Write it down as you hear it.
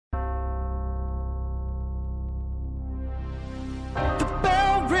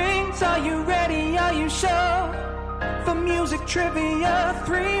show. For music trivia,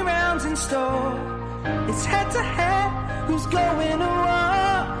 3 rounds in store. It's head to head, who's going to war?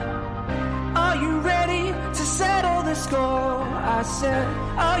 Are you ready to settle the score? I said,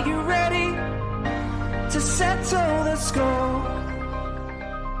 are you ready to settle the score?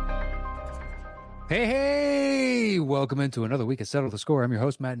 Hey, welcome into another week of Settle the Score. I'm your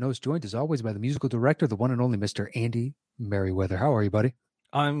host, Matt Nose, joined as always by the musical director, the one and only Mr. Andy Merriweather. How are you, buddy?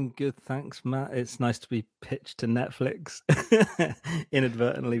 I'm good, thanks, Matt. It's nice to be pitched to Netflix,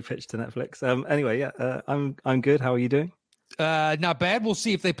 inadvertently pitched to Netflix. Anyway, yeah, I'm good. How are you doing? Not bad. We'll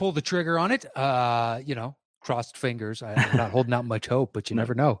see if they pull the trigger on it. Crossed fingers. I'm not holding out much hope, but you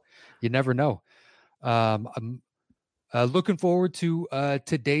never know. You never know. I'm looking forward to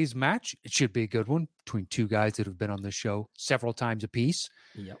today's match. It should be a good one between two guys that have been on this show several times apiece.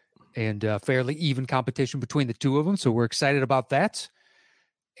 Yep. And fairly even competition between the two of them. So we're excited about that.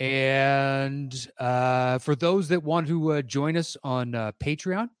 And for those that want to join us on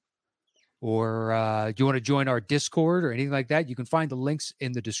Patreon, or you want to join our Discord or anything like that, you can find the links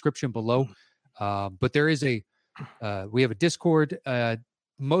in the description below. But there is we have a Discord.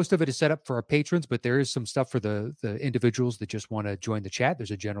 Most of it is set up for our patrons, but there is some stuff for the individuals that just want to join the chat.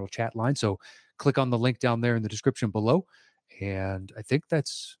 There's a general chat line. So click on the link down there in the description below. And I think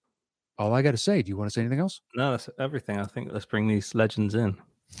that's all I got to say. Do you want to say anything else? No, that's everything. I think let's bring these legends in.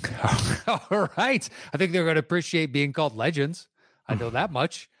 All right. I think they're going to appreciate being called legends. I know that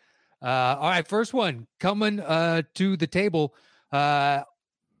much. All right. First one coming to the table.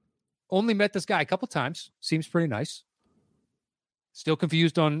 Only met this guy a couple times. Seems pretty nice. Still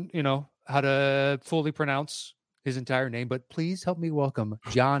confused on, how to fully pronounce his entire name, but please help me welcome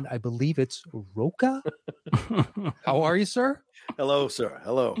John. I believe it's Roca. How are you, sir? Hello, sir.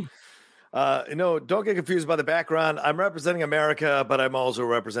 Hello. Don't get confused by the background. I'm representing America, but I'm also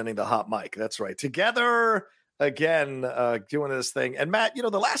representing the hot mic. That's right. Together again, doing this thing. And Matt,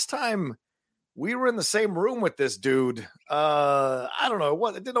 the last time we were in the same room with this dude, I don't know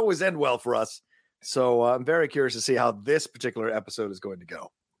what, it didn't always end well for us. So I'm very curious to see how this particular episode is going to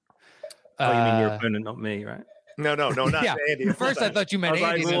go. Oh, you mean your opponent, not me, right? No, not Andy. At first, I thought you meant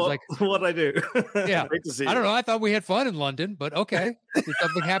Andy. I was like, what'd I do? Yeah, Great to see I don't you. know. I thought we had fun in London, but okay.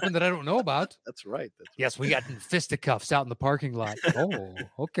 Something happened that I don't know about. That's right. Yes, we got in fisticuffs out in the parking lot. Oh,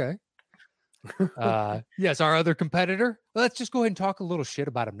 okay. Yes, our other competitor. Let's just go ahead and talk a little shit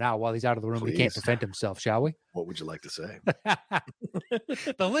about him now while he's out of the room. He can't Please. defend himself, shall we? What would you like to say?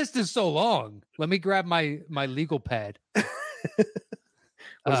 The list is so long. Let me grab my legal pad.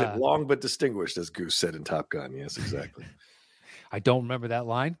 Was it long but distinguished, as Goose said in Top Gun? Yes, exactly. I don't remember that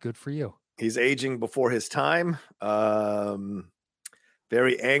line. Good for you. He's aging before his time. Very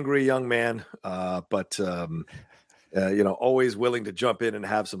angry young man, but always willing to jump in and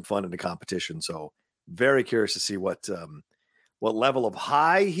have some fun in the competition. So very curious to see what level of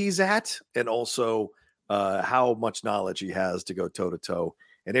high he's at, and also how much knowledge he has to go toe to toe.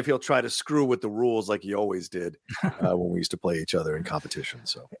 And if he'll try to screw with the rules like he always did when we used to play each other in competition.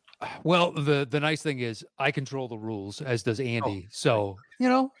 So, well, the nice thing is I control the rules, as does Andy. So,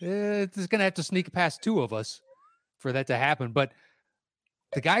 it's going to have to sneak past two of us for that to happen. But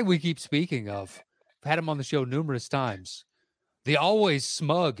the guy we keep speaking of, I've had him on the show numerous times. The always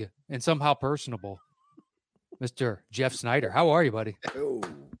smug and somehow personable, Mr. Jeff Snyder. How are you, buddy? oh,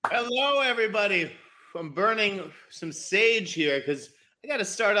 Hello, everybody. I'm burning some sage here because I got to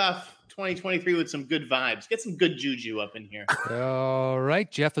start off 2023 with some good vibes. Get some good juju up in here. All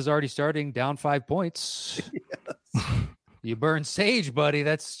right. Jeff is already starting down 5 points. Yes. You burn sage, buddy.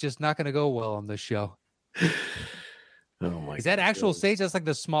 That's just not going to go well on this show. oh my! Is that actual sage? That's like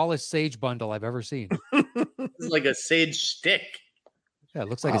the smallest sage bundle I've ever seen. This is like a sage stick. Yeah, it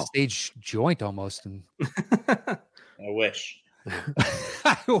looks like a sage joint almost. And I wish.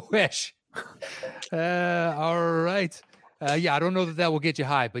 I wish. All right. I don't know that will get you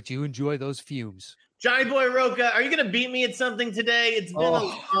high, but you enjoy those fumes. Johnny Boy Roca, are you going to beat me at something today? It's been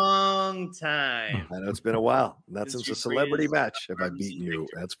a long time. I know it's been a while. Not since a celebrity Mystery match have I beaten you.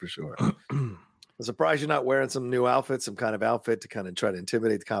 That's for sure. I'm surprised you're not wearing some new outfit, some kind of outfit to kind of try to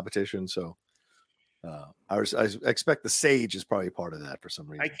intimidate the competition. So I expect the sage is probably part of that for some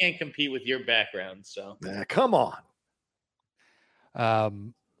reason. I can't compete with your background, so. Come on.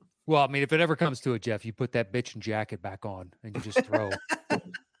 Well, I mean, if it ever comes to it, Jeff, you put that bitchin' jacket back on and you just throw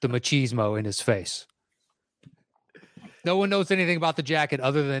the machismo in his face. No one knows anything about the jacket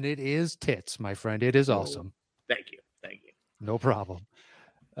other than it is tits, my friend. It is awesome. Thank you. No problem.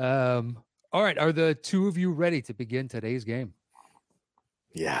 All right. Are the two of you ready to begin today's game?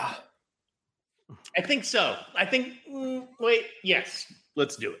 Yeah. I think so. Yes,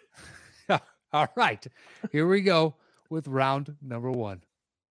 let's do it. All right. Here we go with round number 1.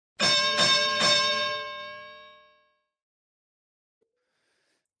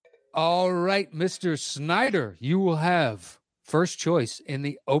 All right, Mr. Snyder, you will have first choice in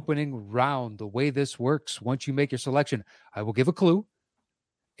the opening round. The way this works, once you make your selection, I will give a clue,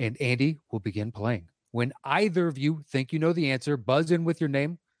 and Andy will begin playing. When either of you think you know the answer, buzz in with your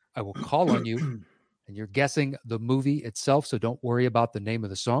name. I will call on you, and you're guessing the movie itself, so don't worry about the name of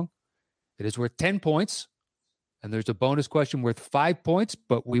the song. It is worth 10 points, and there's a bonus question worth 5 points,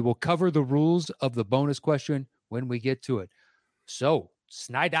 but we will cover the rules of the bonus question when we get to it. So,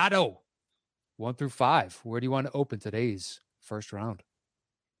 Snydado, 1 through 5. Where do you want to open today's first round?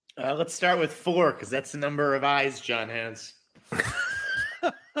 Let's start with 4, because that's the number of eyes John has.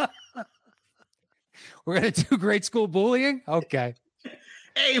 We're going to do grade school bullying? Okay.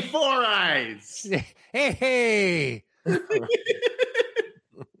 Hey, 4 eyes. Hey.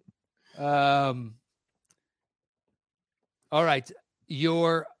 All right.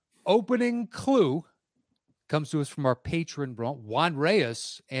 Your opening clue comes to us from our patron, Juan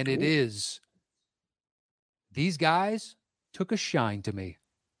Reyes, and it is, these guys took a shine to me.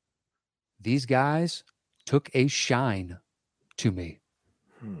 These guys took a shine to me.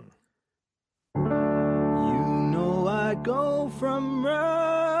 You know I go from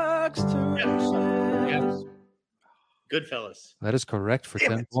rocks to riches. Yes. Goodfellas. That is correct for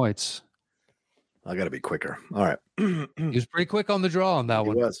 10 points. I got to be quicker. All right. He was pretty quick on the draw on that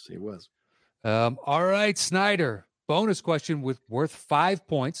one. He was. All right, Snyder. Bonus question worth 5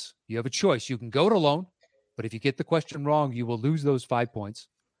 points. You have a choice. You can go it alone, but if you get the question wrong, you will lose those 5 points.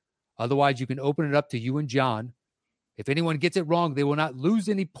 Otherwise, you can open it up to you and John. If anyone gets it wrong, they will not lose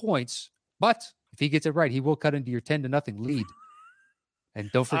any points. But if he gets it right, he will cut into your 10-0 lead.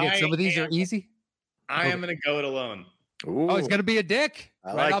 And don't forget, some of these are easy. I am going to go it alone. Ooh, Oh, it's going to be a dick I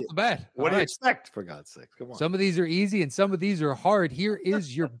right like off it. the bat. What All do you right. expect, for God's sake? Come on. Some of these are easy and some of these are hard. Here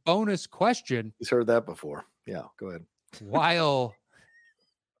is your bonus question. He's heard that before. Yeah, go ahead. While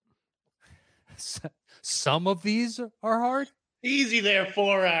some of these are hard, Easy there,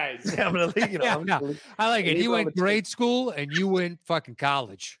 4 eyes. Yeah, I'm gonna leave, Yeah, yeah. I like it. Leave You on went the grade school and you went fucking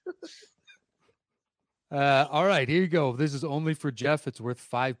college. All right, here you go. This is only for Jeff. It's worth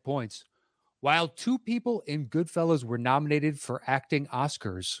 5 points. While 2 people in Goodfellas were nominated for acting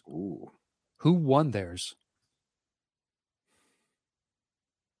Oscars, Ooh. who won theirs?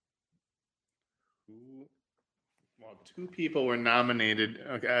 Well, 2 people were nominated.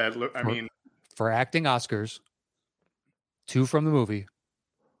 Okay, I mean, For acting Oscars, 2 from the movie.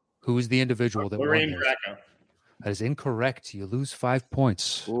 Who is the individual that won Lorraine theirs? Bracco. That is incorrect. You lose 5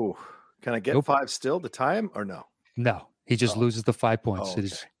 points. Ooh. Can I get Nope. 5 still to time or no? No, he just Oh. loses the 5 points. Oh, It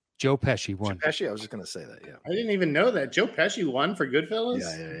is okay. Joe Pesci won. Pesci, I was just gonna say that. Yeah. I didn't even know that. Joe Pesci won for Goodfellas?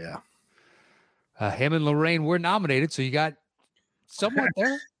 Yeah. Him and Lorraine were nominated, so you got someone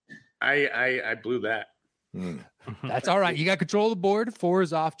there. I blew that. Mm. That's all right. You got control of the board. 4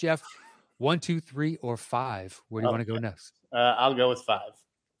 is off, Jeff. 1, 2, 3, or 5. Where do you want to go next? I'll go with 5.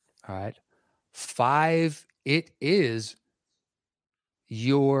 All right. 5 it is.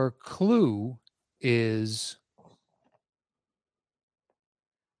 Your clue is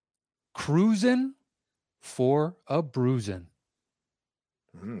cruising for a bruising.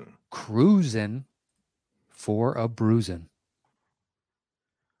 Mm. Cruising for a bruising.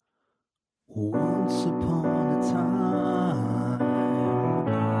 Once upon a time,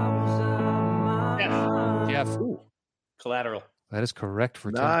 I was out my Jeff. Collateral. That is correct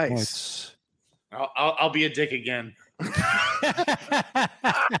for 10 Nice. points. I'll be a dick again.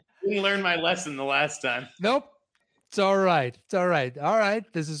 Didn't learn my lesson the last time. Nope. It's all right. It's all right. All right.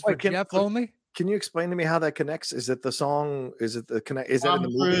 This is for Wait, can- Jeff only. Can you explain to me how that connects? Is it the song? Is it the connect? Is that in Tom the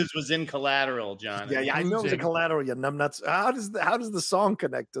movie? Cruise was in Collateral, John. Yeah, I know it was a Cruising. collateral. You numbnuts. How does the song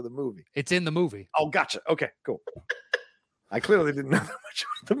connect to the movie? It's in the movie. Oh, gotcha. Okay, cool. I clearly didn't know that much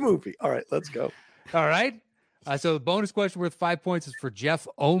about the movie. All right, let's go. All right. So the bonus question worth 5 points is for Jeff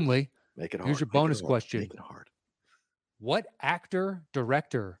only. Make it hard. Here's your Make it bonus hard. question. Make it hard. What actor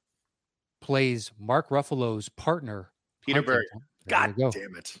director plays Mark Ruffalo's partner? Peter Berg. Huntington? There God you go.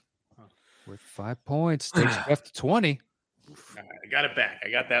 damn it. Worth 5 points. Takes Jeff to 20. I got it back. I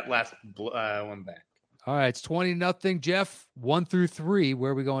got that last one back. All right. It's 20-0. Jeff, 1 through 3.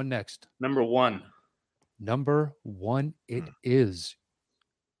 Where are we going next? Number 1. Number 1 it is.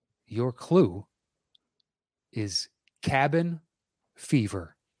 Your clue is cabin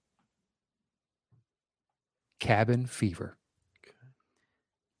fever. Cabin fever.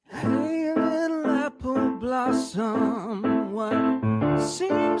 Hey, little apple blossom, what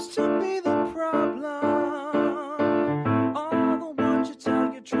seems to be the problem? All the ones you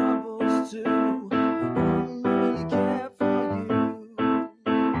tell your troubles to.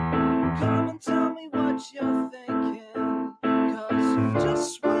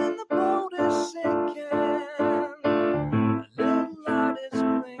 Just when the boat is sinking, a little light is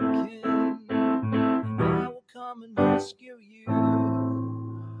blinking, and I will come and rescue you.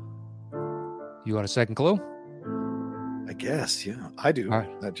 You want a second clue? I guess, yeah. I do. All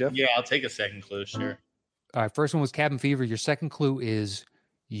right. Jeff? Yeah, I'll take a second clue. Sure. All right. First one was cabin fever. Your second clue is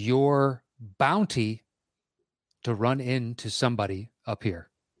your bounty to run into somebody up here.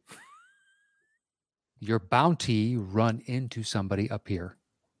 Your bounty run into somebody up here.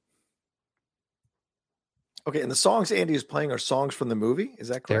 Okay, and the songs Andy is playing are songs from the movie. Is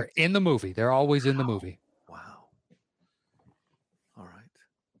that They're correct? in the movie. They're always in the movie. Wow. All right.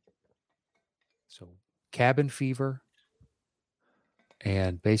 So cabin fever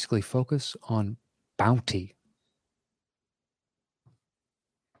and basically focus on bounty.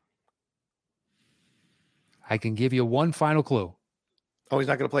 I can give you one final clue. Oh, he's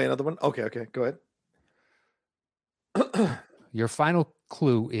not going to play another one? Okay. Go ahead. Your final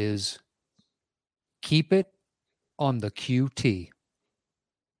clue is keep it on the QT.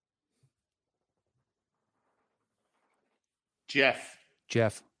 Jeff,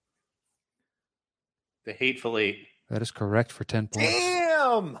 the Hateful Eight. That is correct for 10 points.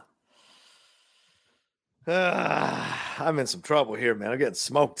 Damn. I'm in some trouble here, man. I'm getting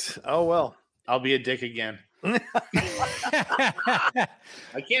smoked. Oh, well. I'll be a dick again. I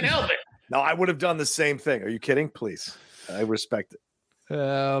can't help it. No, I would have done the same thing. Are you kidding? Please. I respect it.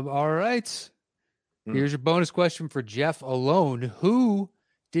 All right. Hmm. Here's your bonus question for Jeff alone. Who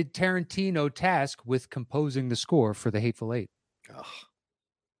did Tarantino task with composing the score for The Hateful Eight? Ugh.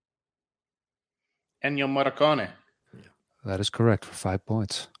 Ennio Morricone. That is correct for 5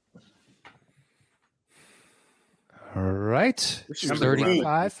 points. All right. This is Number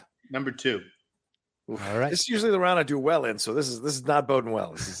 35. Number 2. All right. This is usually the round I do well in, so this is not boding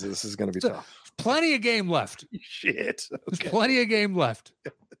well. This is going to be tough. Plenty of game left. Shit. There's Okay. plenty of game left.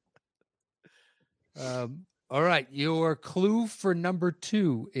 All right. Your clue for number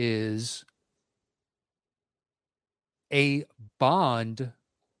 2 is a bond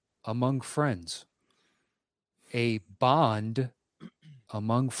among friends. A bond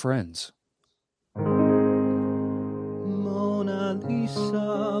among friends. Mona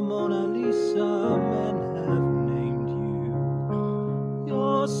Lisa, men have named you.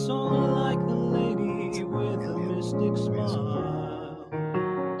 You're so like the lady with a mystic smile.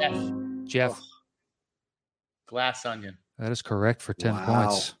 Jeff, Glass Onion. that is correct for 10 Wow.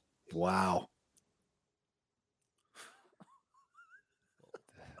 points. Wow.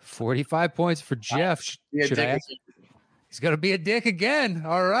 45 points for Jeff. Yeah, Should I dick ask? He's going to be a dick again.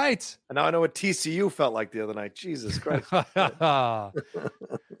 All right. And now I know what TCU felt like the other night. Jesus Christ. All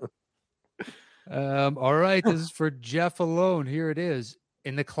right. This is for Jeff alone. Here it is.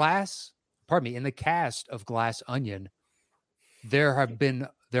 In the cast of Glass Onion, there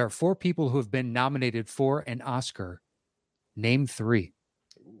are 4 people who have been nominated for an Oscar. Name 3.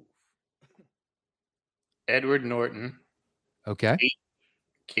 Edward Norton. Okay.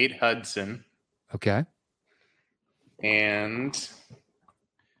 Kate Hudson. Okay. And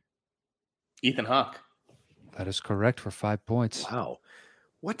Ethan Hawke. That is correct for 5 points. Wow.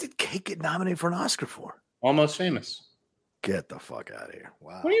 What did Kate get nominated for an Oscar for? Almost Famous. Get the fuck out of here.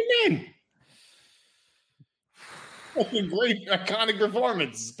 Wow. What do you mean? What a great iconic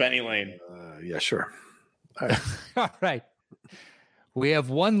performance, Penny Lane. Yeah, sure. All right. All right. We have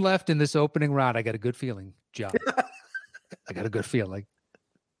one left in this opening round. I got a good feeling, John. I got a good feeling.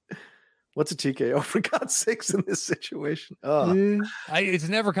 What's a TKO for God's sakes in this situation? Oh, It's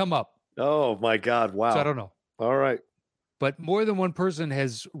never come up, oh my God. Wow. so I don't know. All right. But more than one person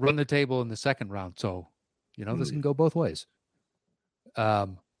has run the table in the second round, so this can go both ways.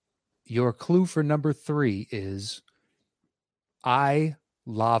 Your clue for number 3 is I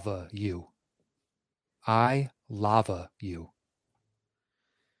lava you. I lava you.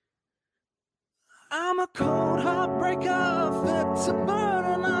 I'm a cold heartbreaker, fit to burn,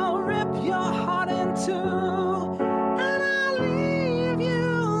 and I'll rip your heart in two. And I'll leave you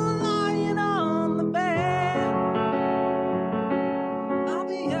lying on the bed. I'll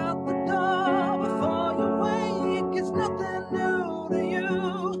be out the door before you wake. It's nothing new to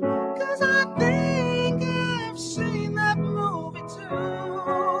you, 'cause I think I've seen that movie too.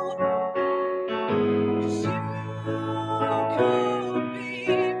 'Cause you could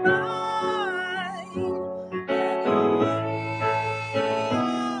be mine.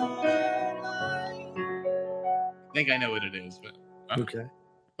 I think I know what it is, but Okay.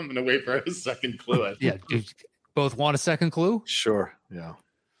 I'm going to wait for a second clue. Yeah. Do you both want a second clue? Sure. Yeah.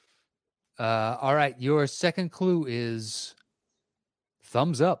 All right. Your second clue is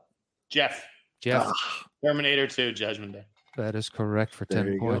thumbs up. Jeff. Jeff. Ah, Terminator 2, Judgment Day. That is correct for There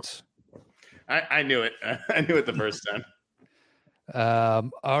 10 you go. points. I knew it. I knew it the first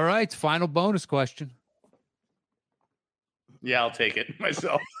time. All right. Final bonus question. Yeah, I'll take it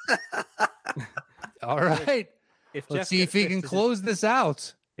myself. All right. If Let's Jeff see if gets he this, can this is- close this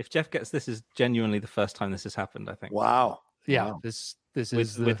out. If Jeff gets this, is genuinely the first time this has happened. I think. Wow. Yeah. Wow. This is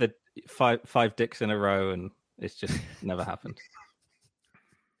With the five dicks in a row, and it's just never happened.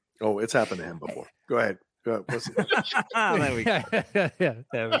 Oh, it's happened to him before. Go ahead. Go ahead. What's it? There we go. yeah.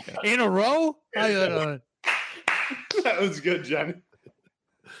 There we go. In a row? That was good, John.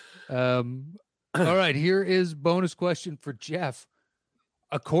 All right, here is bonus question for Jeff.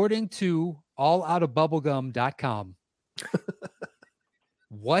 According to alloutofbubblegum.com,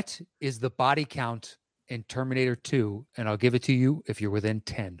 what is the body count in Terminator 2? And I'll give it to you if you're within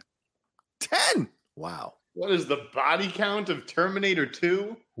 10. 10. Wow. What is the body count of Terminator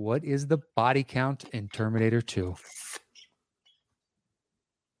 2? What is the body count in Terminator 2?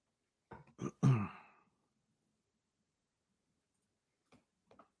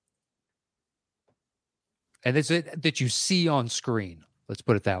 And it's it that you see on screen. Let's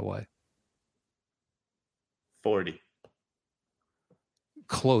put it that way. 40.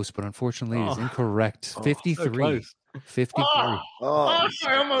 Close, but unfortunately it is Oh. incorrect. Oh, so 53. close. 53. Oh, Oh.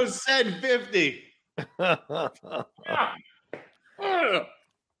 I almost said 50.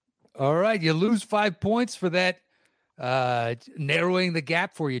 All right, you lose 5 points for that narrowing the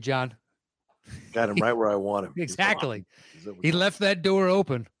gap for you, John. Got him right where I want him. Exactly. Is that what- He left that door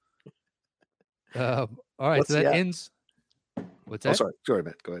open. All right, What's so that the- ends. What's Oh, that? sorry,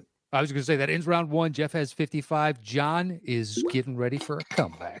 Matt. Go ahead. I was going to say that ends round 1. Jeff has 55. John is getting ready for a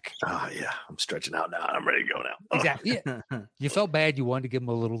comeback. Ah, yeah. I'm stretching out now. I'm ready to go now. Exactly. Yeah. You felt bad. You wanted to give him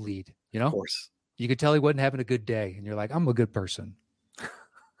a little lead. You Of know, course. you could tell he wasn't having a good day, and you're like, "I'm a good person."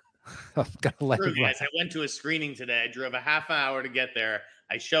 I'm gonna let True, him run. guys, I went to a screening today. I drove a half hour to get there.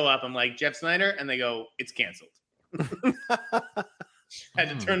 I show up. I'm like, Jeff Snyder? And they go, it's canceled. Had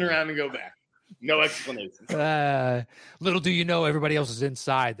to turn around and go back. No explanation. Little do you know, everybody else is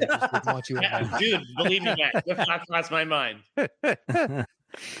inside. They just didn't want you in Yeah, dude, believe me, Matt, that thought crossed my mind. there.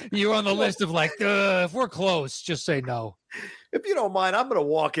 You're on the list of like, if we're close, just say no. If you don't mind, I'm going to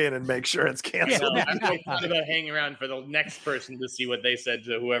walk in and make sure it's canceled. No, I'm like, thought about hanging around for the next person to see what they said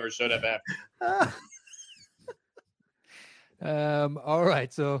to whoever showed up after. All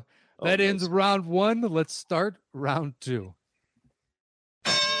right, so Oh, that no. ends round 1. Let's start round 2.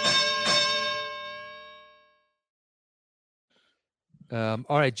 All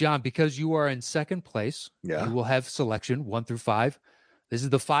right, John, because you are in second place, Yeah. you will have selection 1 through 5. This is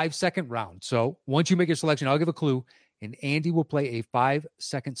the 5-second round. So once you make your selection, I'll give a clue, and Andy will play a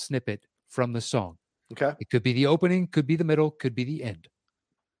 5-second snippet from the song. Okay. It could be the opening, could be the middle, could be the end.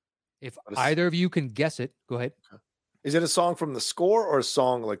 If What is- either of you can guess it, go ahead. Is it a song from the score or a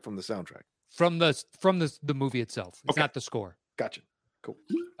song like from the soundtrack? From the movie itself. It's Okay. not the score. Gotcha. Cool.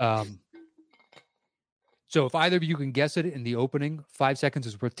 So if either of you can guess it in the opening, 5 seconds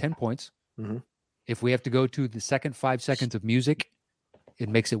is worth 10 points. Mhm. If we have to go to the second 5 seconds of music, it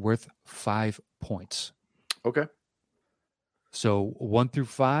makes it worth 5 points. Okay. So 1 through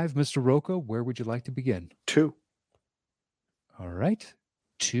 5, Mr. Roca, where would you like to begin? 2. All right.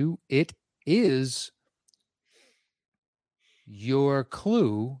 2, it is. Your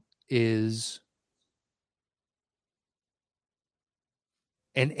clue is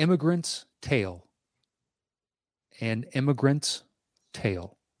An Immigrant's Tale. An Immigrant's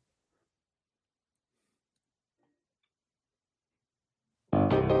Tale.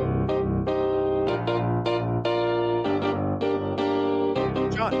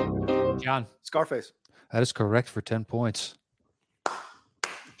 John, Scarface. that is correct for 10 points.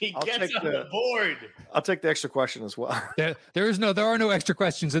 He I'll gets take on the board. I'll take the extra question as well. There are no extra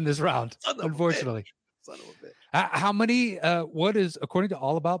questions in this round, Son of a unfortunately. Son of a bitch. How many, what is, according to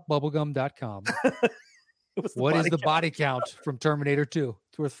allaboutbubblegum.com, What's what is body the count? body count from Terminator 2?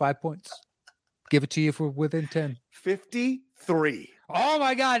 It's worth 5 points. Give it to you if we're within 10. 53. Oh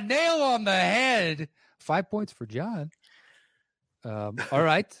my God, nail on the head. 5 points for John. All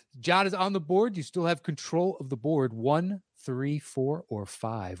right. John is on the board. You still have control of the board. 1, 3, 4, or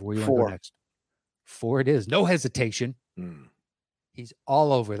 5. Where you want to go 4. next? 4 it is. No hesitation. Hmm. He's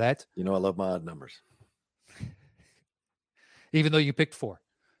all over that, You know, I love my odd numbers. even though you picked 4.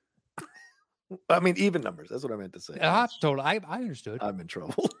 I mean, even numbers. That's what I meant to say. Totally. I understood. I'm in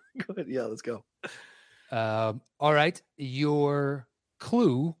trouble. Go ahead. Yeah, let's go. All right. Your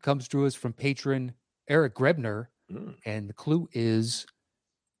clue comes to us from patron Eric Grebner, Mm. and the clue is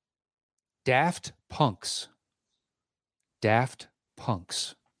Daft Punks. Daft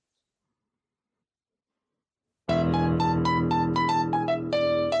Punks.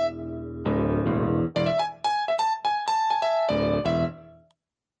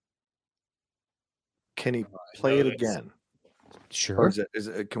 Can he play it again? Sure. Or is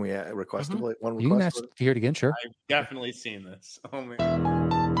it can we request to play one You can request? ask to hear it again. Sure. I've definitely seen this. Oh man.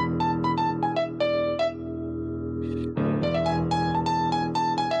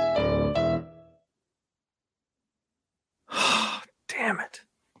 Damn it.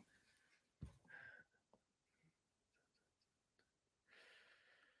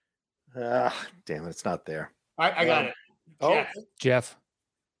 Damn it, it's not there. I got it. Oh, Jeff, Jeff.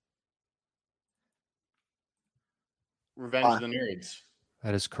 Revenge of the Nerds.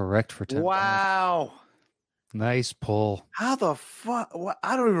 That is correct for 10 points. wow. Nice pull. How the fuck?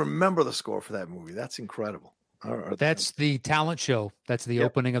 I don't even remember the score for that movie. That's incredible. That's the talent show. That's the Yep.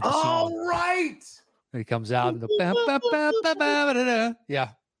 opening of the song. right. He comes out and the yeah.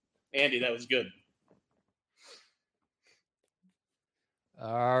 Andy, that was good.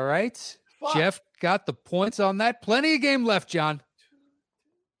 All right. Fuck. Jeff got the points on that. Plenty of game left, John.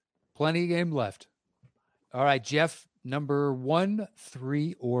 Plenty of game left. All right, Jeff, number 1,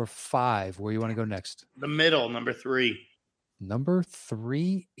 3, or 5. Where you want to go next? The middle, number 3. Number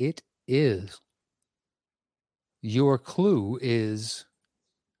 3 it is. Your clue is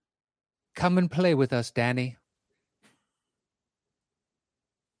come and play with us, Danny.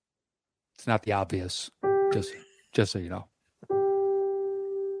 It's not the obvious. Just so you know.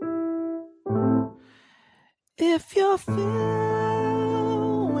 If you're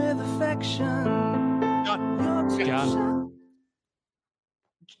filled with affection, John.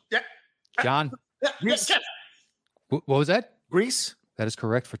 Yeah. John, Yes. what was that? Grease. That is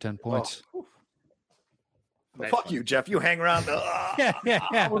correct for 10 points. Well, fuck you, Jeff. You hang around.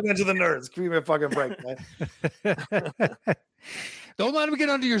 Yeah. We're going to the nerds. Give me a fucking break, man. Don't let him get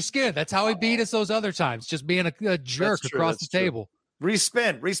under your skin. That's how he beat us those other times. Just being a jerk That's true, across that's the true. table.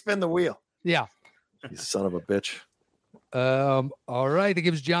 Respin the wheel. Yeah. You son of a bitch. All right. It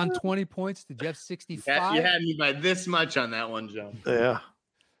gives John 20 points to Jeff 65. You had me by this much on that one, John. Yeah.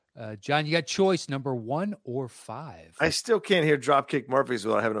 John, you got choice number 1 or 5. I still can't hear Dropkick Murphys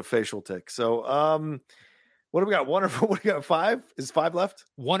without having a facial tick. So, what do we got? 1 or what do we got? 5? Is 5 left?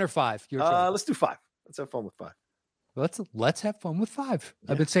 1 or 5. Your choice. Let's do 5. Let's have fun with 5. Let's have fun with 5.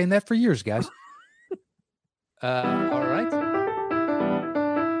 Yeah. I've been saying that for years, guys. All right.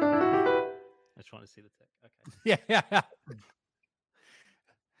 I just want to see the tick. Okay. Yeah.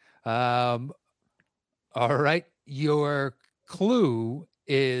 All right. Your clue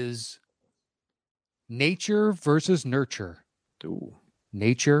is nature versus nurture. Ooh.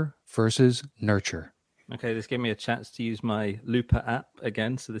 Nature versus nurture. Okay, this gave me a chance to use my Looper app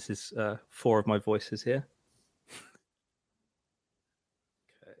again. So this is 4 of my voices here.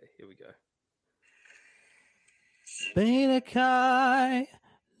 Okay, here we go. Beta Chi,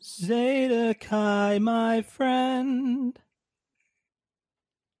 Zeta Chi, my friend.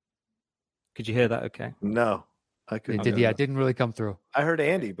 Could you hear that? Okay. No, I couldn't. It didn't really come through. I heard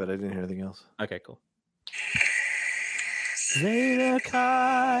Andy, but I didn't hear anything else. Okay, cool. Zeta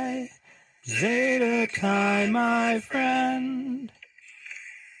Chi, Zeta Chi, my friend.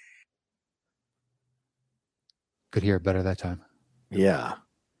 Could hear it better that time. Yeah.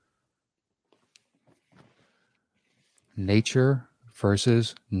 Nature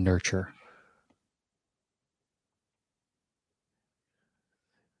versus nurture.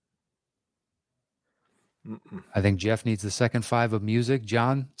 Mm-mm. I think Jeff needs the second 5 of music.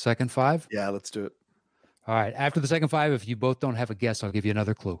 John, second 5. Yeah, let's do it. All right. After the second 5, if you both don't have a guess, I'll give you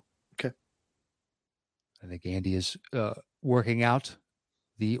another clue. Okay. I think Andy is working out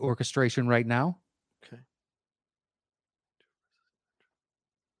the orchestration right now. Okay.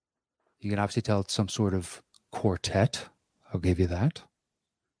 You can obviously tell it's some sort of quartet. I'll give you that.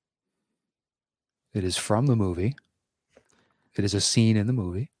 It is from the movie. It is a scene in the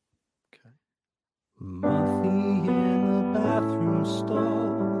movie. Muffy in the bathroom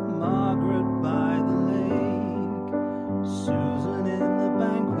stall, Margaret by the lake, Susan in the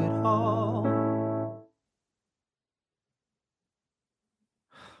banquet hall.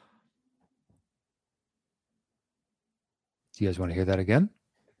 Do you guys want to hear that again?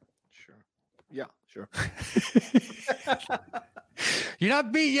 Sure. Yeah, sure. You're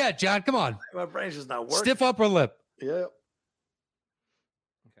not beat yet, John. Come on. My brain's just not working. Stiff upper lip. Yeah.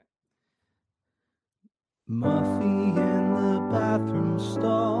 Muffy in the bathroom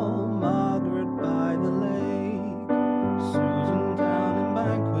stall, Margaret by the lake, Susan down in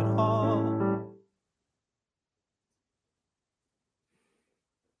banquet hall.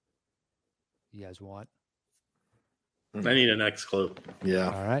 You guys want? I need a next clue. Yeah.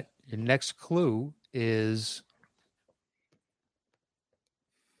 All right. Your next clue is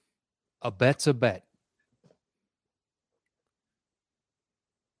a bet's a bet.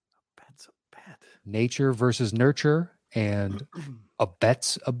 That's a bet. nature versus nurture, and a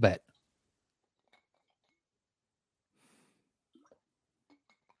bet's a bet.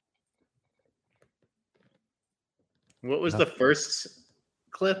 What was the first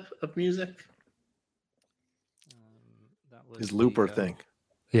clip of music? That was His looper the, thing.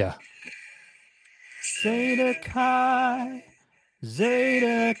 Yeah. Zeta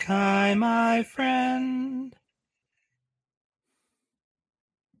Chi, my friend.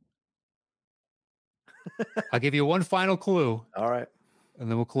 I'll give you one final clue, All right. and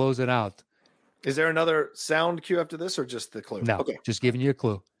then we'll close it out. Is there another sound cue after this or just the clue? No, Okay. just giving you a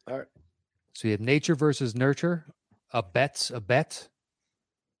clue. All right. So you have nature versus nurture. A bet's a bet.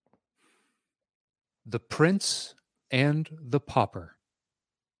 The Prince and the Pauper.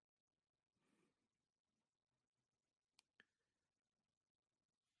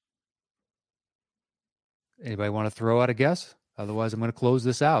 Anybody want to throw out a guess? Otherwise, I'm going to close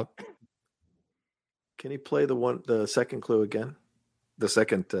this out. Can you play the second clue again? The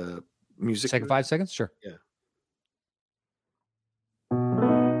second music. Second clue? 5 seconds? Sure. Yeah.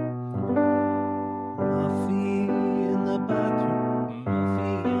 Muffy in the bathroom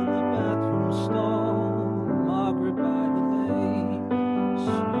stall. Margaret by the lake.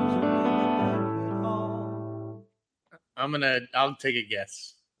 Susan in the banquet hall. I'll take a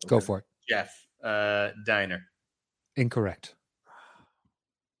guess. Go for it. Jeff, diner. Incorrect.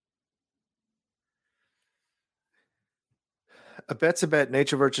 A bet's a bet.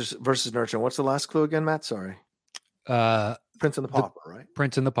 Nature versus nurture. And what's the last clue again, Matt? Sorry. Prince and the Pauper, right?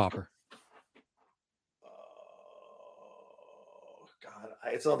 Prince and the Pauper. Oh God,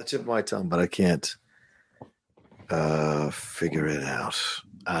 it's on the tip of my tongue, but I can't figure it out.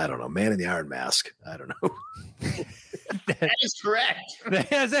 I don't know. Man in the Iron Mask. I don't know. That is correct.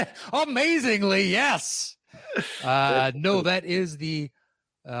 That's it. Amazingly, yes. No, that is the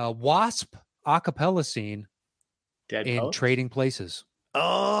Wasp a cappella scene Dead in Poets? Trading Places.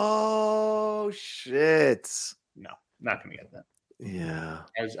 Oh shit! No, not gonna get that. Yeah.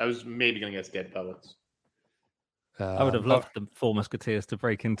 I was maybe gonna guess Dead Poets. I would have loved the Four Musketeers to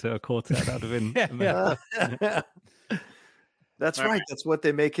break into a quartet. That would have been amazing. That's All right. right. That's what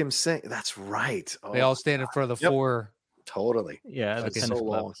they make him sing. That's right. They all stand in front of the Yep. four, Totally. Yeah, the Okay. tennis So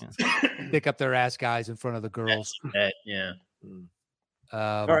club. long. Yeah. pick up their ass guys in front of the girls. Yeah.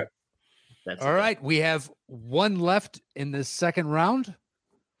 All right. That's All right. We have one left in the second round.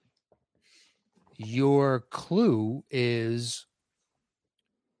 Your clue is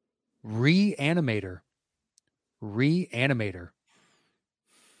Reanimator. Reanimator.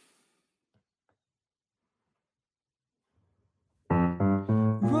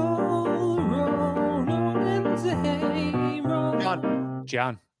 Roll, roll, rolling day, roll.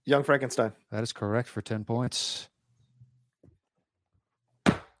 John, Young Frankenstein. that is correct for 10 points.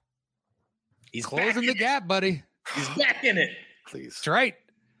 He's Closing the gap, buddy. He's back in it. Please. That's right.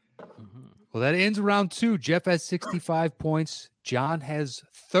 Well, that ends round 2. Jeff has 65 points. John has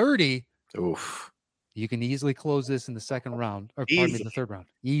 30. Oof. You can easily close this in the second round, or pardon me, Easily. the third round.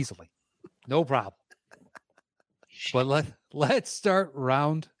 Easily. No problem. But let's start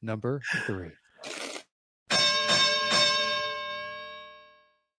round number 3.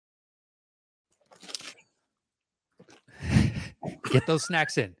 Get those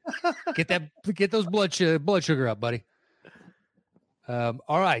snacks in. Get those blood sugar up, buddy. All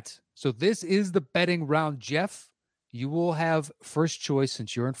right. So this is the betting round. Jeff, you will have first choice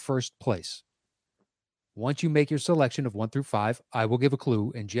since you're in first place. Once you make your selection of 1 through 5, I will give a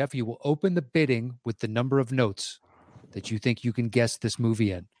clue. And Jeff, you will open the bidding with the number of notes that you think you can guess this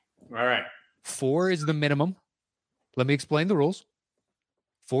movie in. All right. 4 is the minimum. Let me explain the rules.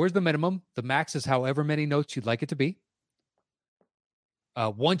 4 is the minimum. The max is however many notes you'd like it to be.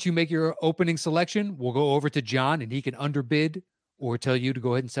 Once you make your opening selection, we'll go over to John and he can underbid or tell you to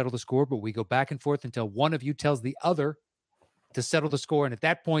go ahead and settle the score. But we go back and forth until one of you tells the other to settle the score. And at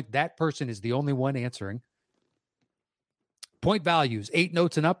that point, that person is the only one answering. Point values, 8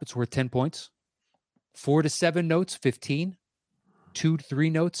 notes and up, it's worth 10 points. 4 to 7 notes, 15. 2 to 3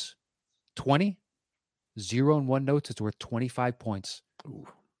 notes, 20. 0 and 1 notes, it's worth 25 points. Ooh.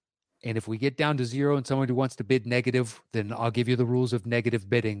 And if we get down to 0 and somebody wants to bid negative, then I'll give you the rules of negative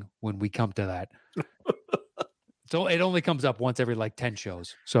bidding when we come to that. So it only comes up once every like 10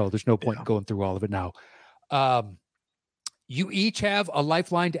 shows. So there's no point in going through all of it now. You each have a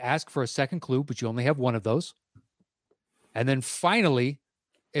lifeline to ask for a second clue, but you only have one of those. And then finally,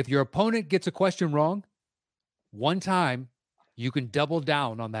 if your opponent gets a question wrong one time, you can double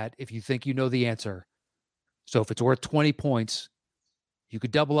down on that if you think you know the answer. So if it's worth 20 points, you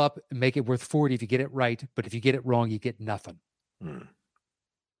could double up and make it worth 40 if you get it right. But if you get it wrong, you get nothing.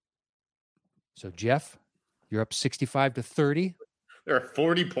 So Jeff, you're up 65-30. There are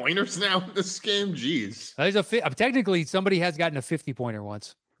 40 pointers now in this game. Jeez. Technically, somebody has gotten a 50-pointer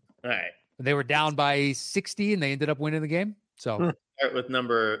once. All right. They were down by 60 and they ended up winning the game. So Start with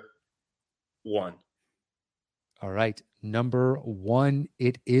number 1. all right, number 1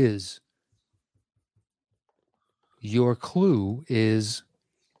 it is. Your clue is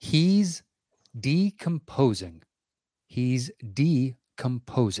he's decomposing. He's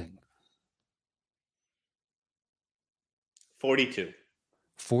decomposing. 42.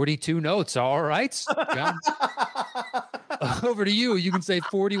 42 notes. All right, John. Over to you. You can say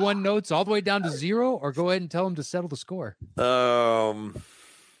 41 notes all the way down to 0, or go ahead and tell him to settle the score. So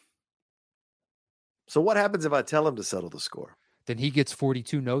what happens if I tell him to settle the score? Then he gets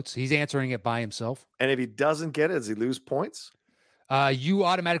 42 notes. He's answering it by himself. And if he doesn't get it, does he lose points? You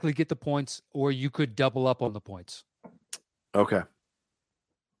automatically get the points, or you could double up on the points. Okay.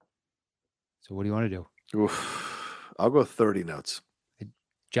 So what do you want to do? Oof. I'll go 30 notes.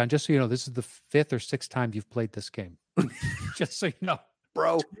 John, just so you know, this is the 5th or 6th time you've played this game. Just so you know.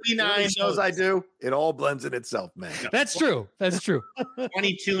 Bro, 29 shows I notes. do, it all blends in itself, man. That's true. That's true.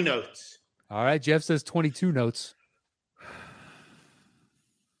 22 notes. All right. Jeff says 22 notes.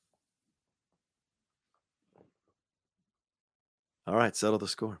 All right, settle the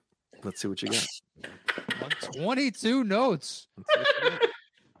score. Let's see what you got. 22 notes. Let's see what you got.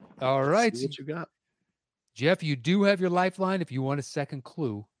 All Let's right. see what you got. Jeff, you do have your lifeline if you want a second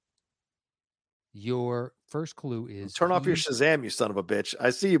clue. Your first clue is Turn off your Shazam, you son of a bitch. I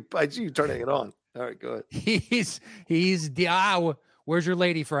see you turning it on. All right, go ahead. Where's your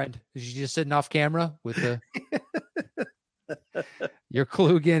lady friend? Is she just sitting off camera with the Your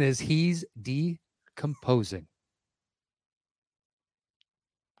clue again is he's decomposing.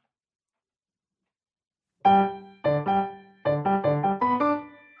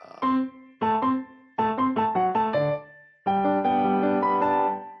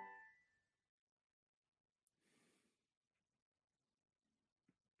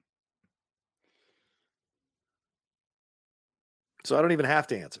 So I don't even have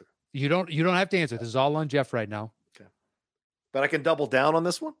to answer. You don't have to answer. This is all on Jeff right now. But I can double down on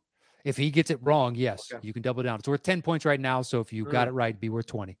this one? If he gets it wrong, yes, Okay. you can double down. It's worth 10 points right now. So if you got it right, it'd be worth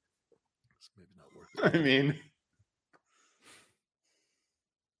 20. It's maybe not worth it. I mean,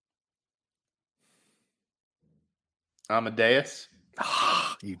 Amadeus.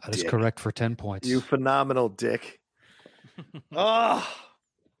 You That is dick. correct for 10 points. You phenomenal dick. Oh,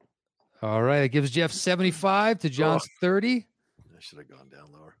 All right. It gives Jeff 75 to John's 30. I should have gone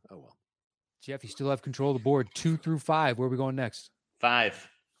down lower. Oh, well. Jeff, you still have control of the board 2 through 5. Where are we going next? 5.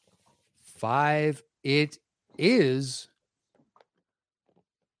 5. It is.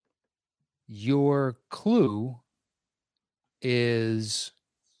 Your clue is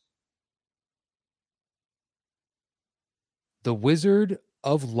The Wizard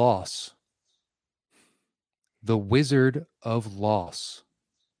of Loss. The Wizard of Loss.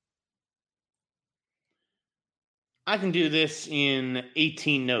 I can do this in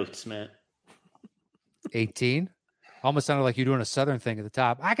 18 notes, man. 18. Almost sounded like you're doing a Southern thing at the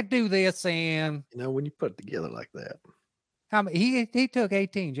top. I could do this in. You know, when you put it together like that. He took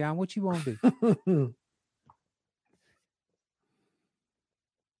 18, John. What you want to do?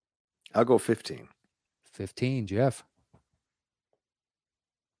 I'll go 15. 15, Jeff.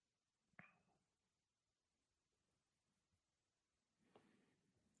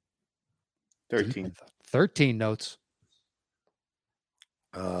 13. 13 notes.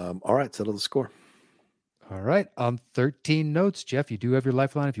 All right, settle the score. All right. 13 notes. Jeff, you do have your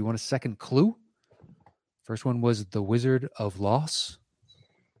lifeline if you want a second clue. First one was The Wizard of Loss.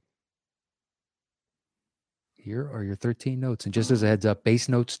 Here are your 13 notes. And just as a heads up, base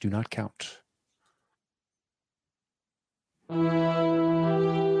notes do not count.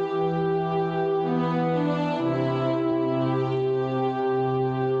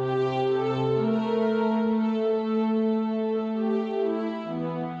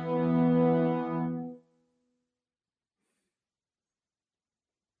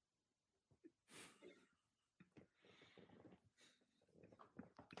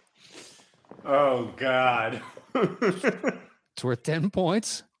 Oh, God. It's worth 10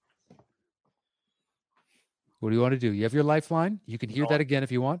 points. What do you want to do? You have your lifeline. You can hear that again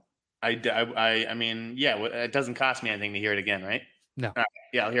if you want. I mean, yeah, it doesn't cost me anything to hear it again, right? No. All right.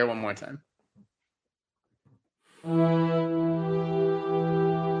 Yeah, I'll hear it one more time.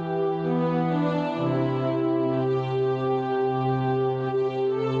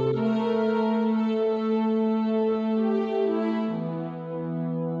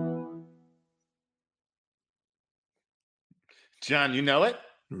 John, you know it?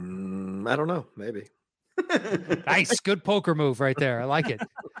 No. I don't know. Maybe. Nice. Good poker move right there. I like it.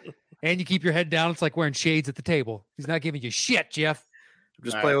 And you keep your head down. It's like wearing shades at the table. He's not giving you shit, Jeff. I'm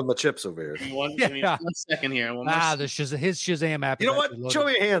just All playing right. with my chips over here. Give me 1 second here. One more His Shazam app. You know is what? actually Show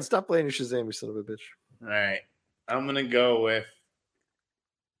loaded. me your hand. Stop playing your Shazam, you son of a bitch. All right. I'm going to go with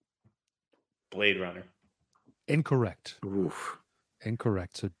Blade Runner. Incorrect. Oof.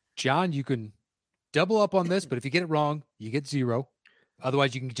 Incorrect. So, John, you can double up on this, but if you get it wrong, you get 0.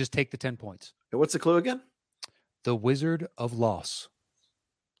 Otherwise, you can just take the 10 points. And what's the clue again? The Wizard of Loss.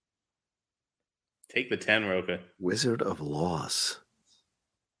 Take the 10, Roka. Wizard of Loss.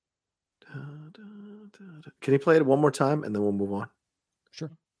 Can you play it one more time and then we'll move on?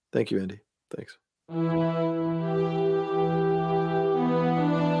 Sure. Thank you, Andy. Thanks.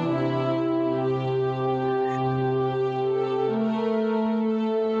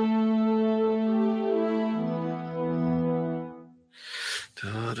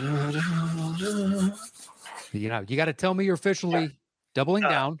 You know, you got to tell me you're officially doubling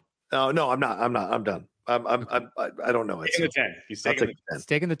down. No, I'm not. I'm done. I don't know it. Taking the 10. He's I'll taking take the 10. It's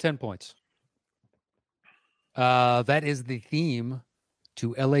taking the 10 points. That is the theme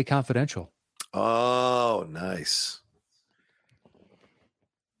to LA Confidential. Oh, nice.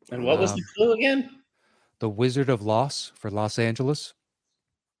 And what was the clue again? The Wizard of Loss for Los Angeles.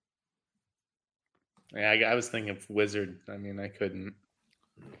 Yeah, I was thinking of Wizard. I mean, I couldn't.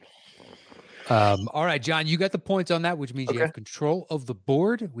 All right, John, you got the points on that, which means you Okay. have control of the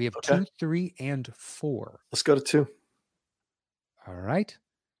board. We have Okay. 2, 3, and 4. Let's go to 2. All right.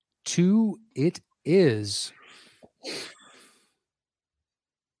 2 it is.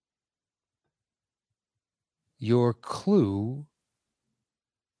 Your clue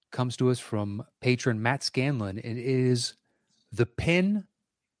comes to us from patron Matt Scanlon. It is the pen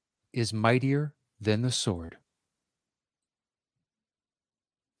is mightier than the sword.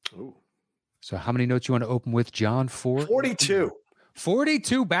 Ooh. So how many notes you want to open with, John? 4? 42.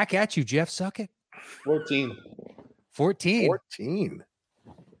 42. Back at you, Jeff. Suck it. 14. 14. 14.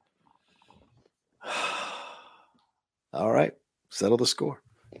 All right. Settle the score.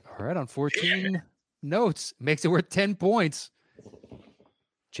 All right, on 14 notes. Makes it worth 10 points.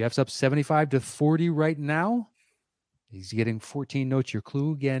 Jeff's up 75-40 right now. He's getting 14 notes. Your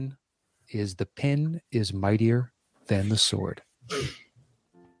clue again is the pen is mightier than the sword. Oh,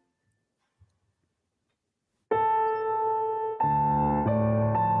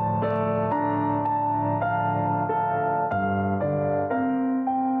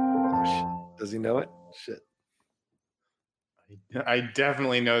 shit. Does he know it? Shit. I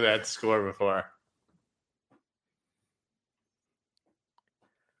definitely know that score before.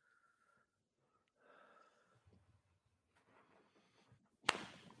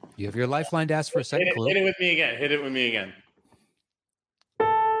 You have your lifeline to ask for a second Hit clue. it with me again. Hit it with me again.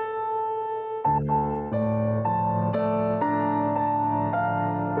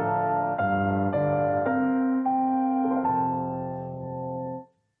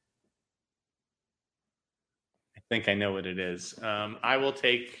 I think I know what it is. I will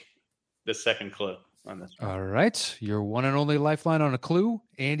take the second clue on this one. All right. Your one and only lifeline on a clue.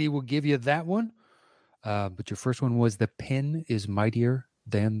 Andy will give you that one. But your first one was the pen is mightier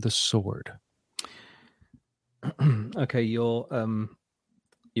than the sword. Okay, your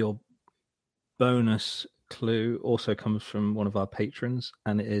bonus clue also comes from one of our patrons,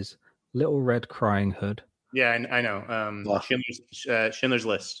 and it is Little Red Crying Hood. Yeah, I know. Schindler's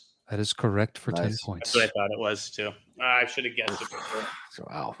List. That is correct for 10 Nice. points. That's what I thought it was too. I should have guessed it before. So,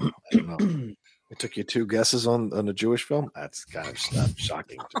 wow. I don't know. It took you 2 guesses on a Jewish film? That's kind of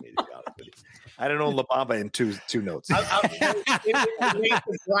shocking to me, to be honest with you. I don't know La Bamba in two notes. It may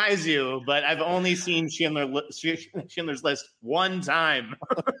surprise you, but I've only seen Schindler's List one time.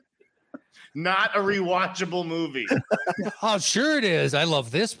 Not a rewatchable movie. Oh, sure it is. I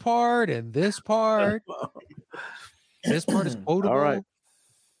love this part and this part. This part is quotable. All right.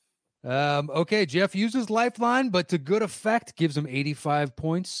 Okay, Jeff uses lifeline, but to good effect, gives him 85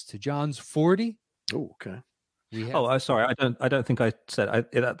 points to John's 40. Oh, okay. We have, Oh, sorry, I don't think I said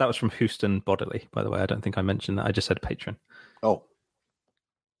that was from Houston Bodily. By the way, I don't think I mentioned that. I just said patron. Oh,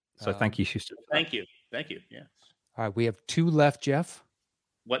 So thank you, Houston. Thank you. Yes. all right, we have 2 left, Jeff.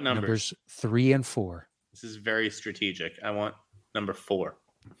 What numbers? Numbers 3 and 4. This is very strategic. I want number 4.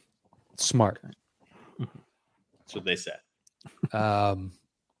 Smart. That's what they said. All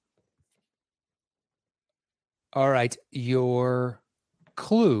right, your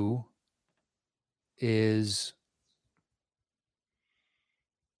clue is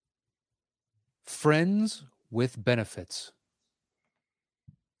friends with benefits.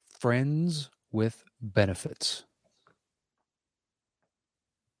 Friends with benefits.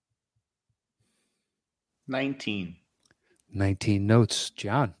 19. 19 notes.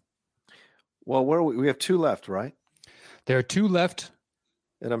 John. Well, where are we have 2 left, right? There are 2 left.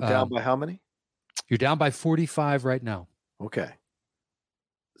 And I'm down by how many? You're down by 45 right now. Okay.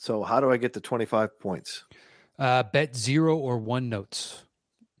 So how do I get to 25 points? Bet 0 or 1 notes.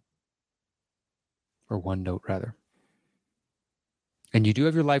 Or 1 note, rather. And you do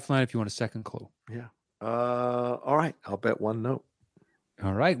have your lifeline if you want a second clue. Yeah. All right. I'll bet 1 note.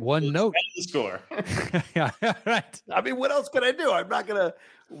 All right. 1 note. The score. Yeah, right. I mean, what else can I do? I'm not going to.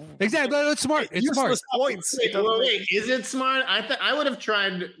 Exactly. It's smart. It's smart. Useless points. Wait. Is it smart? I would have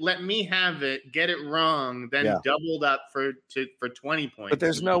tried. Let me have it. Get it wrong. Then doubled up for 20 points. But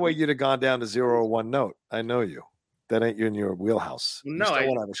there's no way you'd have gone down to 0 or 1 note. I know you. That ain't in your wheelhouse. No,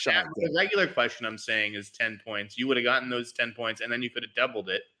 the regular question I'm saying is 10 points. You would have gotten those 10 points, and then you could have doubled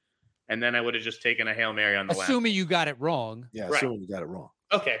it, and then I would have just taken a Hail Mary on the last. Assuming you got it wrong. Yeah, right. assuming you got it wrong.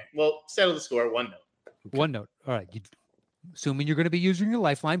 Okay, well, settle the score. 1 note. Okay. 1 note. All right. Assuming you're going to be using your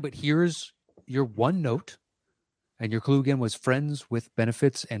lifeline, but here's your 1 note. And your clue again was friends with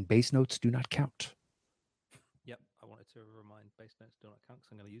benefits and base notes do not count. Yep, I wanted to remind base notes do not count, so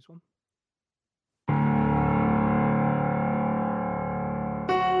I'm going to use one.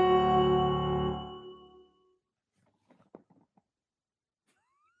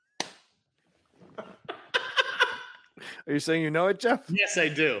 Are you saying you know it, Jeff? Yes, I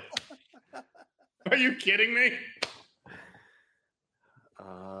do. Are you kidding me?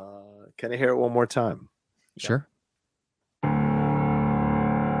 Can I hear it one more time? Sure.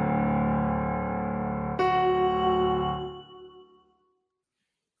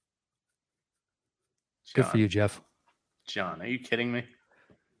 Good for you, Jeff. John, are you kidding me?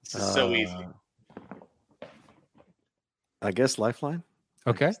 This is so easy. I guess lifeline.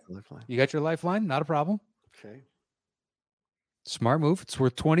 Okay. Lifeline. You got your lifeline? Not a problem. Okay. Smart move. It's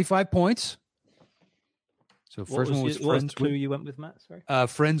worth 25 points. So first one was friends. Clue you went with, Matt? Sorry.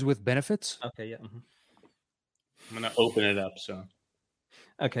 Friends with benefits. Okay. Yeah. Mm-hmm. I'm gonna open it up. So.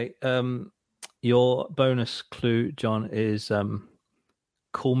 Okay. Your bonus clue, John, is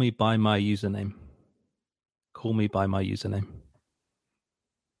call me by my username. Call me by my username.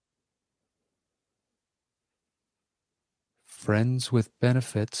 Friends with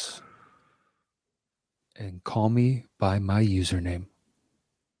benefits. And call me by my username.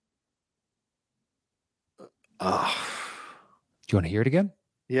 Do you want to hear it again?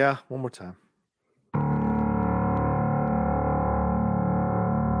 Yeah, one more time.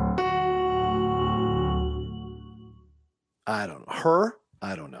 I don't know. Her?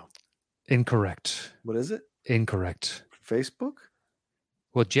 I don't know. Incorrect. What is it? Incorrect. Facebook?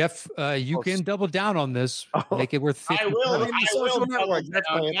 Well, Jeff, you can double down on this. Make it worth 50. I will network.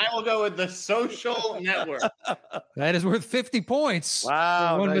 I will go with the social network. That is worth 50 points.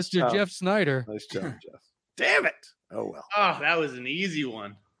 Wow. One Nice Mr. job. Jeff Snyder. Nice job, Jeff. Damn it. Oh, well. Oh, that was an easy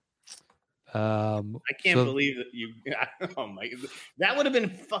one. I can't believe that you. Oh my! That would have been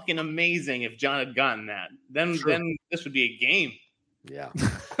fucking amazing if John had gotten that. Then this would be a game. Yeah.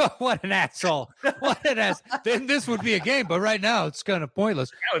 What an asshole! What an ass! Then this would be a game, but right now it's kind of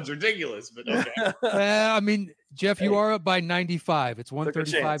pointless. That was ridiculous, but okay. I mean, Jeff, you are up by 95. It's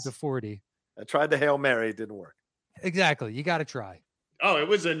 135 to 40. I tried the Hail Mary. It didn't work. Exactly. You got to try. Oh, it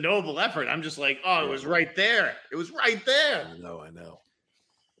was a noble effort. I'm just like, it was right there. It was right there. I know.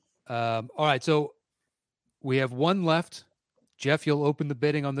 All right, so we have one left. Jeff, you'll open the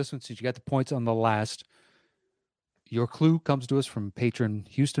bidding on this one since you got the points on the last. Your clue comes to us from patron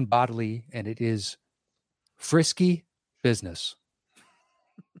Houston Bodley, and it is frisky business.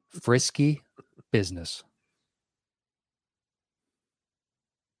 Frisky business.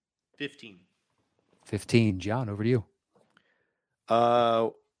 15. 15. John, over to you.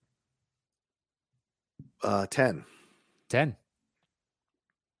 10. 10.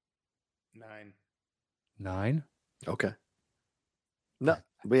 9. 9. Okay. No,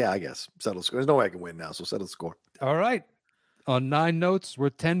 but yeah, I guess settle score. There's no way I can win now, so settle the score. All right. On 9 notes, we're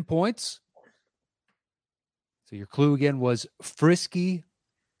 10 points. So your clue again was frisky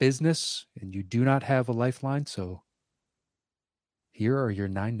business, and you do not have a lifeline. So here are your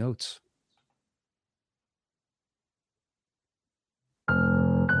 9 notes.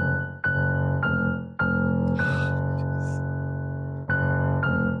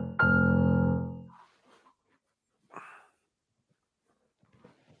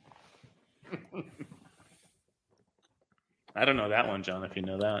 I don't know that one, John, if you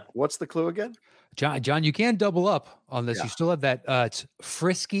know that. What's the clue again? John, you can double up on this. Yeah. You still have that. It's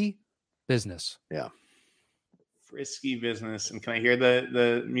frisky business. Yeah. Frisky business. And can I hear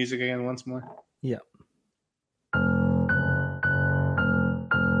the music again once more? Yeah.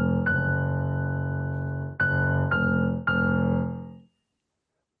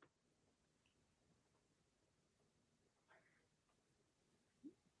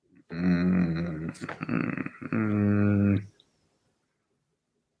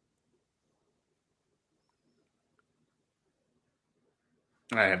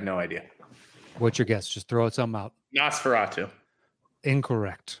 I have no idea. What's your guess? Just throw something out. Nosferatu.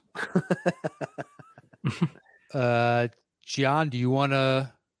 Incorrect. John, do you want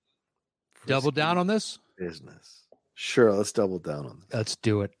to double down on this? Business. Sure, let's double down on this. Let's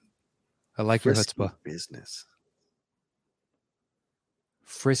do it. I like your chutzpah. Business.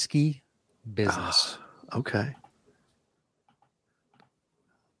 Frisky Business. Okay.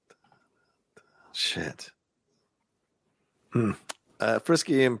 Shit.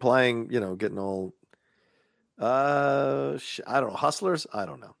 Frisky implying, getting all I don't know, hustlers? I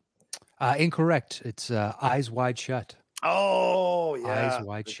don't know. Incorrect. It's Eyes Wide Shut. Oh, yeah. Eyes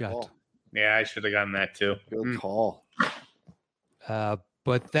Wide Shut. Call. Yeah, I should have gotten that too. Good call.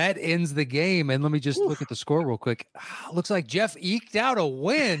 But that ends the game. And let me just look at the score real quick. Looks like Jeff eked out a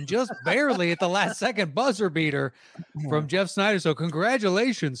win just barely at the last second buzzer beater from Jeff Snyder. So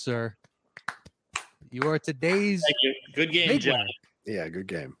congratulations, sir. You are today's good game, John. Yeah, good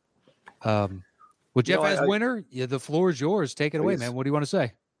game. Well, Jeff as winner. Yeah, the floor is yours. Take it away, man. What do you want to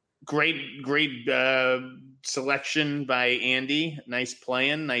say? Great selection by Andy. Nice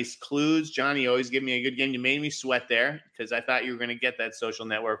playing, nice clues. Johnny, always give me a good game. You made me sweat there because I thought you were going to get that Social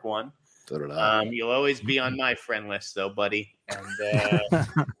Network one. So did I. You'll always be on my friend list, though, buddy. And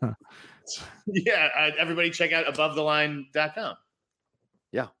everybody check out AboveTheLine.com.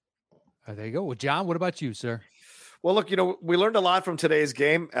 Yeah. There you go. Well, John, what about you, sir? Well, look, we learned a lot from today's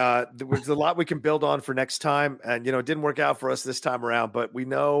game. There was a lot we can build on for next time. And, it didn't work out for us this time around, but we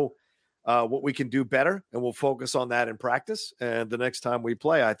know what we can do better, and we'll focus on that in practice. And the next time we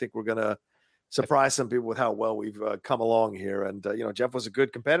play, I think we're going to surprise some people with how well we've come along here. And, Jeff was a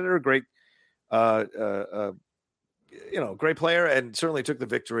good competitor, great, great player, and certainly took the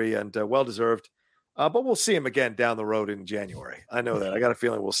victory and well-deserved. But we'll see him again down the road in January. I know that. I got a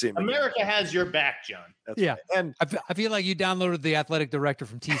feeling we'll see him. America has your back, John. That's right. And I feel like you downloaded the athletic director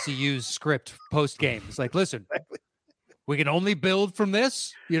from TCU's script post-game. It's like, listen, we can only build from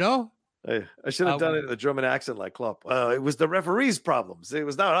this, I should have done it in the German accent like Klopp. It was the referee's problems. It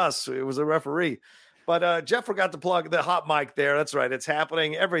was not us. It was a referee. But Jeff forgot to plug the hot mic there. That's right. It's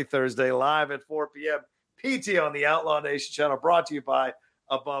happening every Thursday live at 4 p.m. PT on the Outlaw Nation channel, brought to you by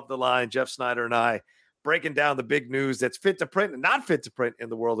Above the Line. Jeff Snyder and I breaking down the big news that's fit to print and not fit to print in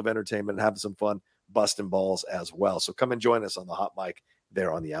the world of entertainment, and having some fun busting balls as well. So come and join us on the hot mic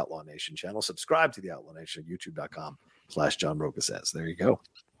there on the Outlaw Nation channel. Subscribe to the Outlaw Nation, youtube.com/John Rocha Says. There you go.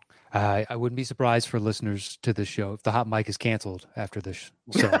 I wouldn't be surprised for listeners to this show if the hot mic is canceled after this.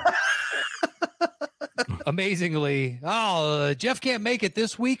 So amazingly, Jeff can't make it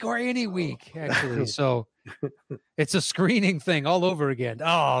this week or any week, actually. So it's a screening thing all over again.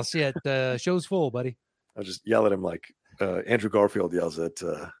 Oh, shit. The show's full, buddy. I'll just yell at him like Andrew Garfield yells at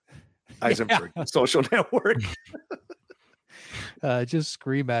Eisenberg, Social Network. Just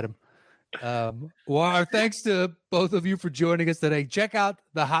scream at him. Well, our thanks to both of you for joining us today. Check out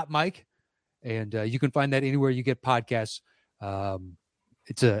the hot mic, and you can find that anywhere you get podcasts.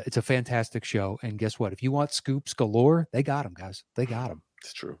 It's a fantastic show, and guess what? If you want scoops galore, they got them, guys. They got them.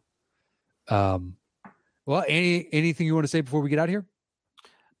 It's true. Well, anything you want to say before we get out of here?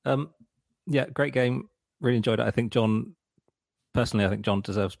 Yeah, great game. Really enjoyed it. I think John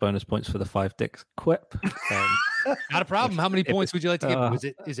deserves bonus points for the 5 dicks quip. Not a problem. How many points would you like to give?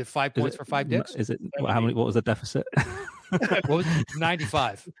 Is it 5 points for 5 dicks? Is it how many? What was the deficit? What was it?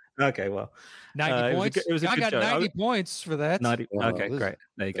 95. Okay, well, 90 points. It was a I good got show. 90 points for that. 90. Okay, great.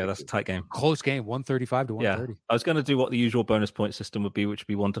 There you go. That's a tight game. Close game. 135 to 130. Yeah, I was going to do what the usual bonus point system would be, which would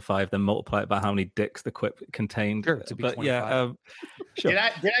be 1 to 5, then multiply it by how many dicks the quip contained. Sure, to be but 25. Sure. Did I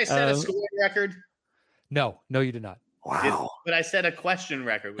set a scoring record? No, you did not. Wow. But I set a question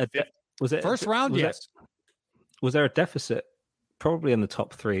record. Was it first round? Yes. Was there a deficit? Probably in the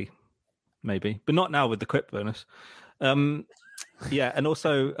top 3, maybe, but not now with the quip bonus. Yeah, and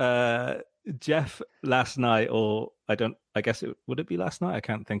also Jeff last night, or I guess would it be last night? I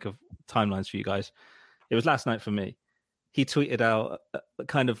can't think of timelines for you guys. It was last night for me. He tweeted out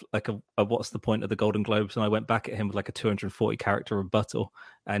kind of like a what's the point of the Golden Globes, and I went back at him with like a 240 character rebuttal.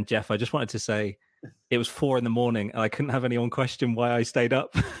 And Jeff, I just wanted to say, it was 4 a.m. and I couldn't have anyone question why I stayed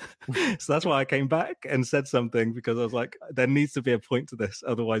up. So that's why I came back and said something, because I was like, there needs to be a point to this.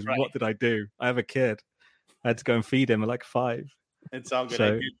 Otherwise, What did I do? I have a kid. I had to go and feed him at like 5. It's all good.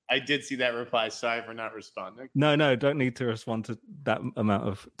 So, I did see that reply. Sorry for not responding. No, don't need to respond to that amount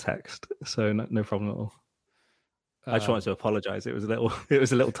of text. So no problem at all. I just wanted to apologize. It was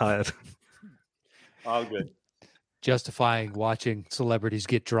a little tired. All good. justifying watching celebrities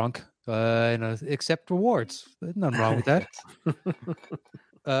get drunk and accept rewards. There's nothing wrong with that.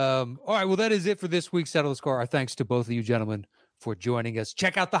 All right. Well, that is it for this week's Settle the Score. Our thanks to both of you gentlemen for joining us.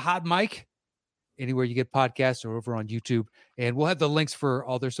 Check out the Hot Mic anywhere you get podcasts or over on YouTube. And we'll have the links for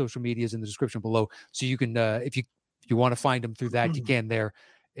all their social medias in the description below. So you can, if you want to find them through that, you can there.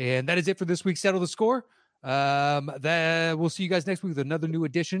 And that is it for this week's Settle the Score. We'll see you guys next week with another new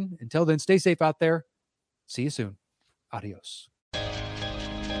edition. Until then, stay safe out there. See you soon. Adios.